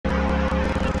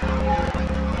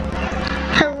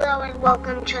Hello and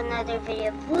welcome to another video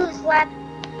of Blues Lab.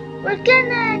 We're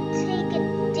gonna take a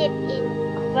dip in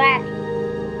gravity.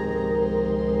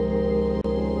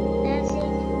 As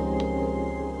in,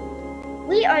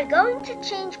 we are going to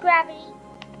change gravity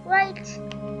right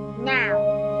now.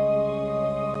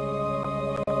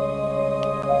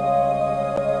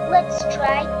 Let's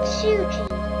try 2G.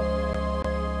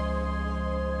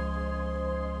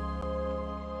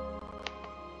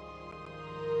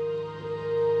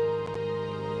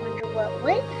 What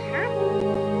would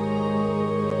happen?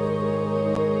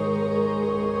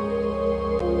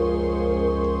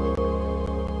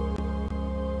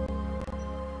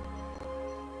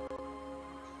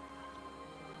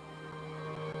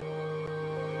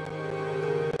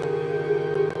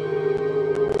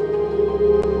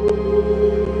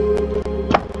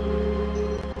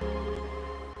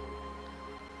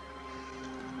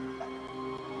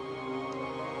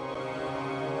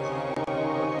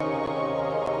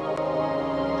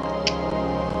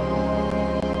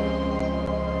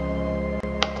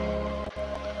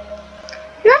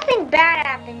 Nothing bad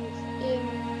happens in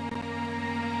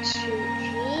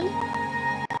 2G.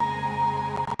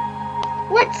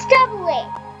 Let's double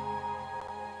it.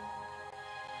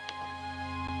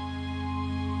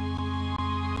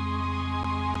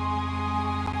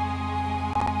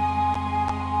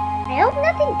 I hope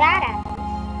nothing bad happens.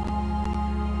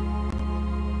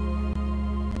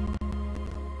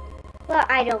 Well,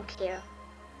 I don't care.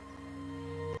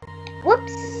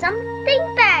 Whoops,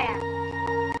 something bad happened.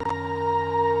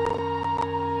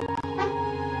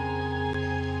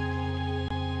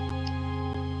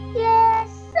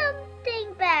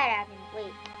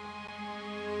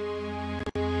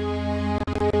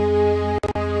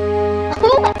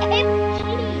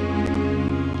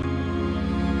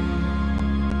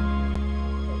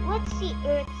 What's the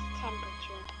Earth's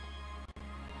temperature?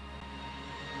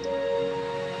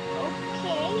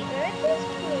 Okay, Earth is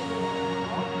pretty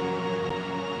low.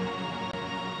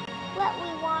 What we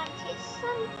want is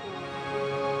something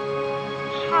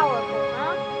powerful,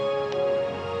 huh?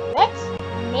 Let's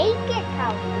make it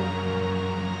powerful.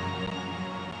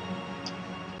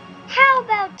 How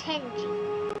about 10G?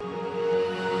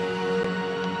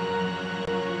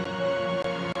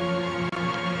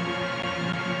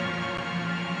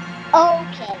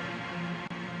 Okay.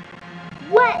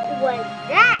 What was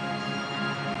that?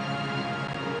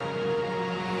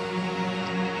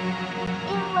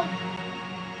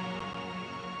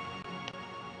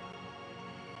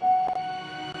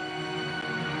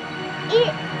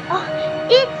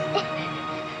 It's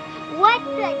what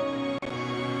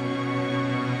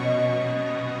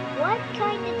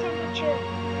kind of temperature is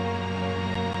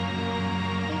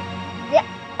that?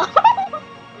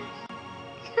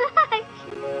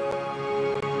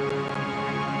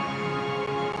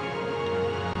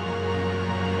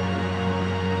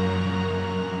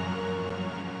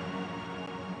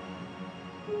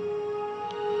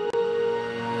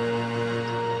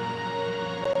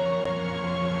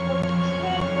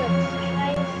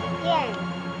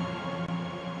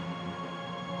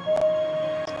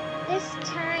 This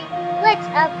time, let's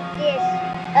up this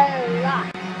a lot.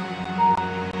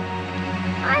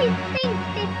 I think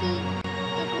 50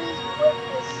 degrees would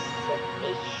be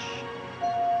sufficient.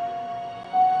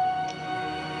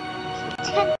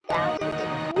 10,000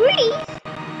 degrees?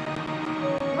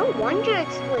 No wonder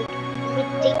it's like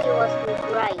ridiculously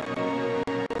bright.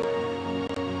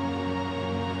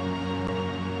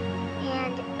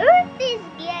 And Earth is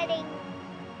getting,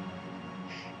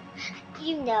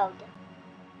 you know.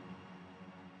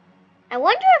 I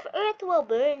wonder if Earth will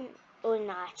burn or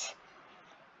not.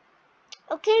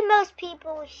 Okay, most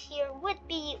people here would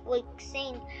be like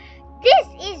saying, this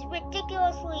is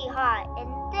ridiculously hot,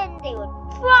 and then they would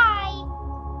fry.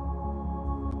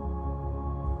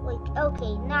 Like,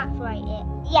 okay, not fry it.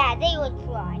 Yeah, they would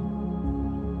fry.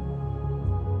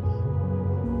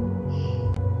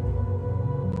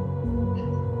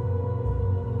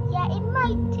 Yeah, it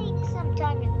might take some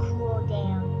time to cool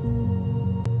down.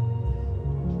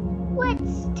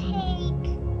 Let's take,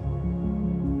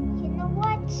 you know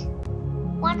what,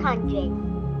 100.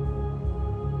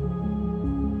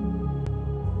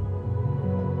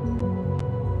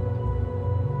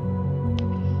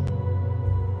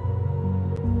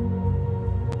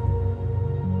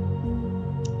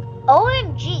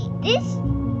 OMG,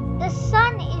 the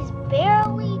sun is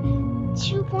barely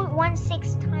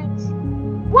 2.16 times.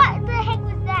 What the heck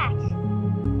was that?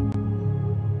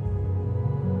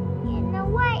 You know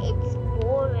what? It's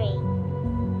boring.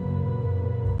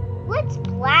 Let's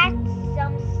blast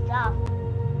some stuff.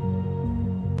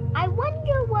 I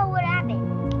wonder what would happen.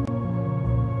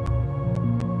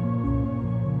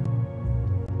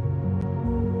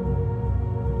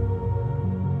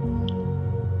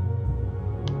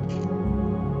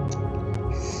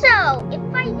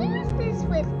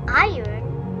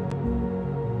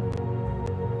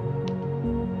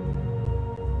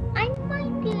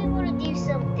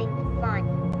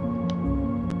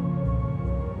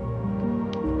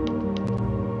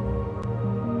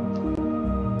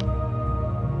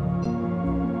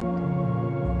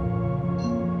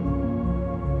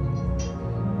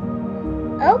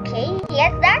 Okay,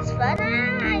 yes, that's fun.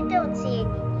 I don't see any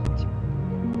need to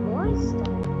more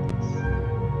stones.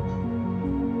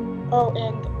 Oh,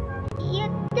 and yeah,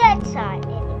 that's hot.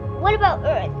 And what about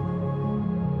Earth?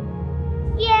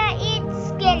 Yeah,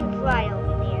 it's getting dry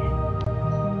over there.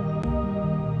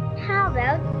 How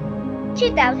about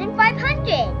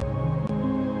 2,500?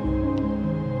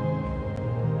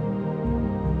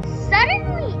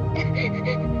 Suddenly?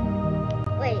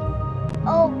 Wait.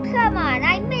 Oh, come on,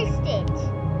 I missed it.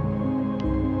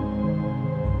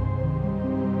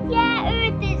 Yeah,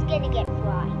 Earth is gonna get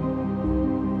dry.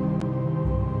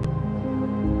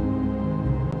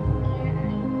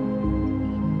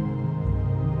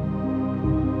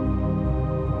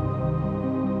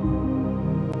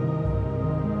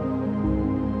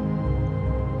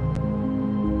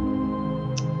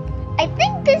 I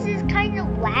think this is kind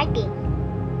of lagging.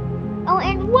 Oh,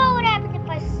 and what would happen if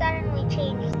I suddenly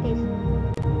change this?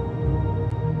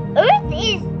 Earth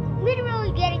is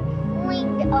literally getting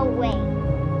flinged away.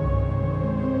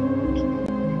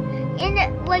 And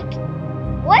like,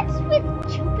 what's with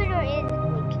Jupiter and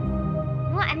like,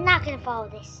 what? I'm not gonna follow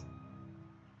this.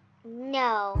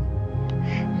 No.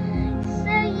 So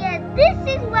yeah, this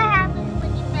is what happens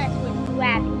when you mess with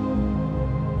gravity.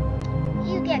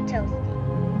 You get toasted.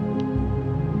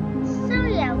 So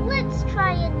yeah, let's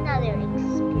try another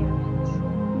experiment.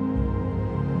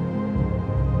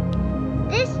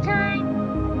 This time,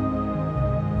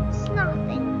 it's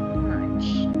nothing much.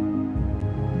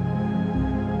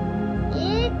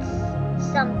 It's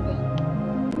something.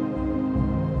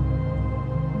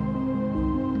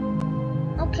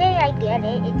 Okay, I get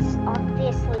it. It's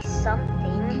obviously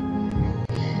something.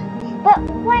 But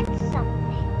what's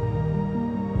something?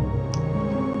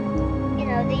 You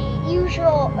know, the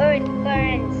usual Earth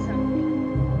burns something.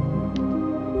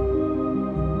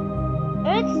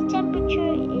 Earth's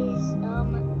temperature is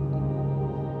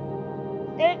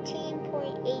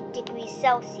 13.8 degrees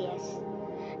Celsius.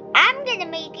 I'm gonna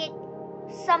make it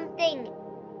something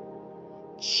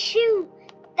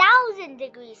 2,000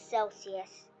 degrees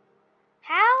Celsius.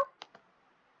 How?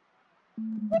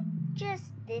 With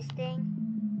just this thing.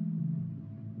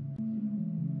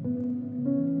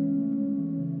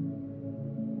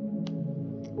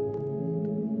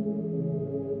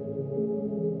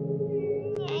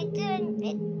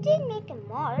 It did make a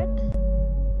mark,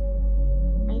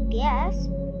 I guess.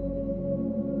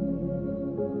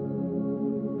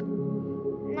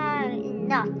 Not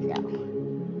enough though.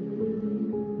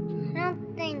 I don't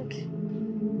think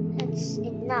it's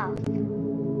enough.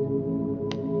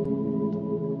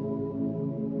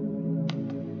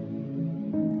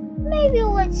 Maybe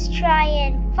let's try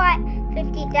and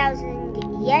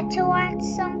 50,000 yet to add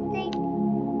something.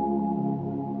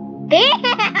 Bam!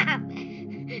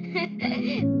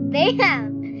 Bam!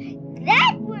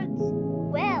 That works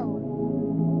well.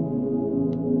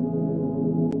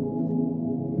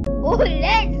 Oh,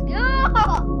 let's go!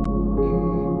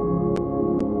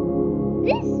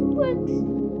 This works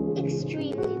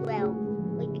extremely well.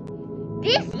 Like,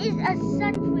 this is a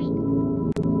sun-free.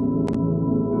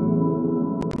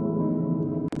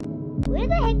 Where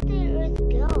the heck did Earth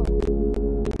go?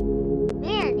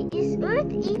 Man, is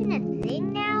Earth even a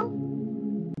thing now?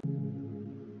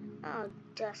 Oh,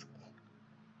 dusk.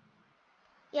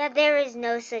 Yeah, there is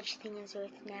no such thing as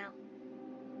Earth now.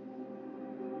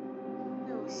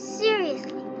 No,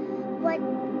 seriously. What?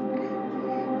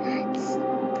 That's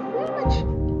pretty much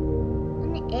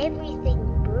an everything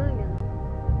burner.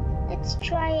 Let's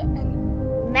try a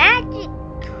magic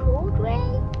code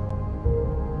ray.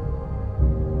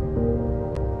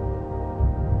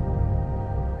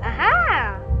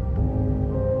 Aha!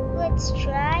 Let's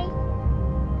try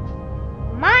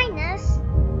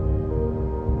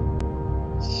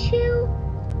 -2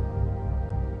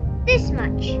 this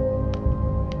much.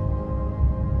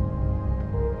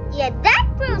 Yeah, that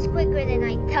grows quicker than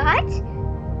I thought.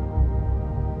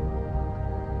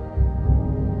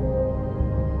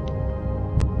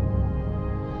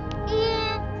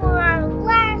 And for our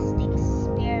last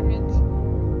experiment,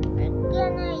 we're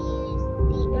gonna use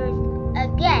the Earth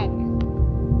again.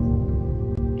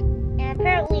 And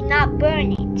apparently not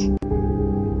burn it.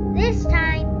 This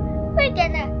time, we're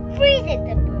gonna freeze it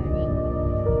to burn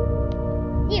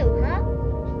it. You, huh?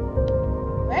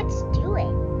 Let's do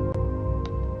it.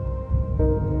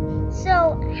 So,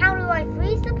 how do I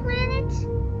freeze the planet?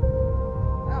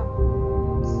 Oh,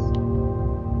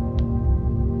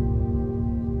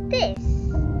 this.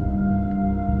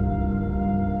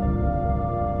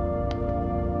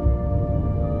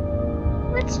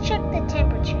 Let's check the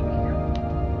temperature now.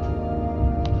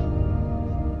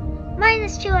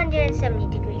 -270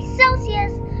 degrees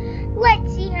Celsius.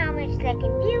 Let's see how much that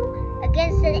can do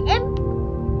against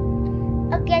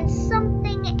against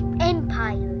something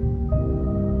empire.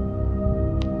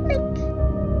 Like,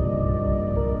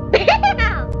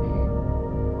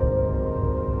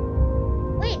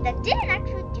 wait, that didn't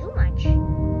actually do much.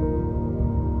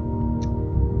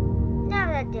 Now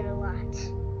that did a lot.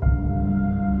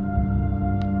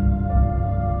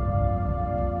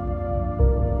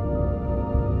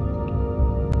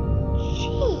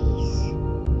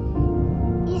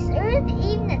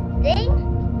 Even a thing?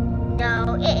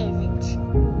 No, it isn't.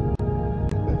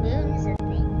 The moon's a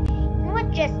thing. You know what?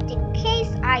 Just in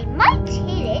case I might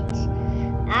hit it,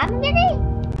 I'm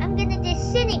gonna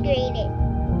disintegrate it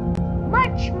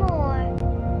much more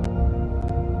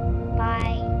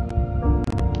by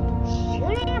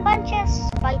shooting a bunch of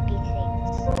spiky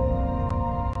things.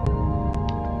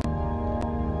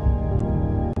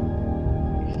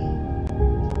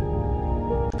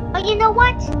 Oh, you know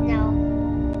what? No.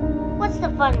 What's the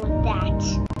fun with that?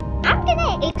 I'm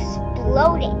gonna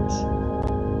explode it.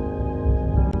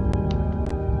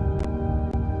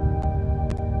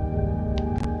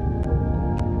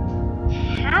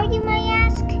 How, you might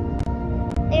ask?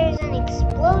 There's an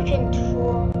explosion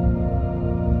tool.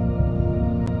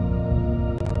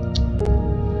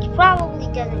 It probably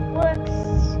doesn't work.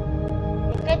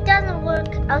 If it doesn't work,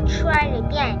 I'll try it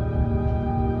again.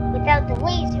 Without the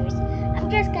lasers, I'm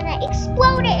just gonna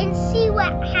explode it and see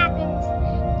what happens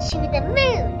to the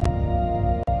moon.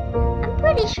 I'm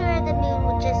pretty sure the moon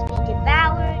would just be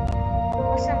devoured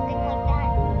or something like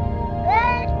that.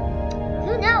 But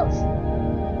who knows?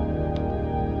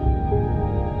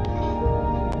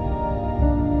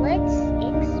 Let's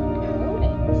explode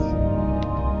it.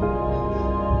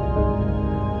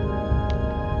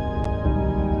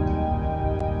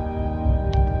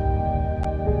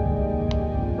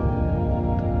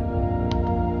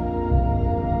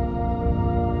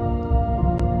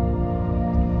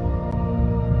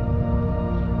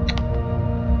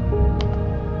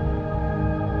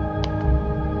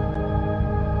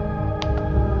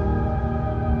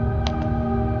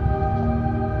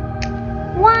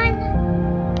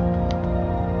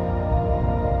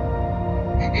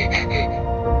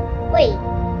 Wait,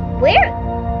 where?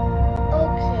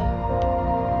 Okay.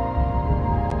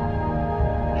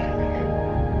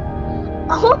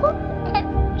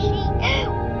 OMG,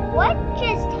 what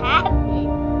just happened?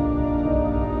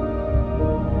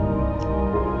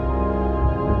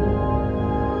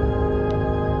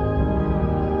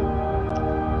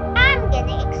 I'm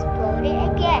gonna explode it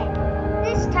again.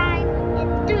 This time in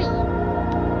 3.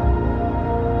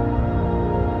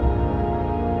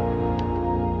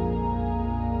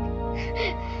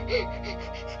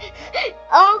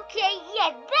 Okay,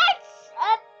 yeah, that's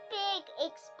a big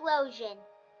explosion.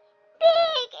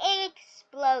 Big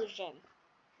explosion.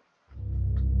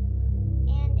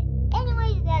 And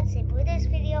anyways, that's it for this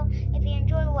video. If you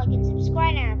enjoyed, like and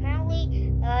subscribe, and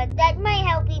apparently that might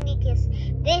help me because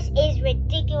this is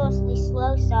ridiculously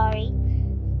slow, sorry.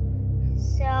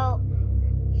 So,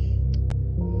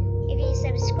 if you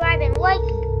subscribe and like,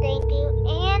 thank you,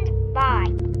 and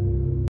bye.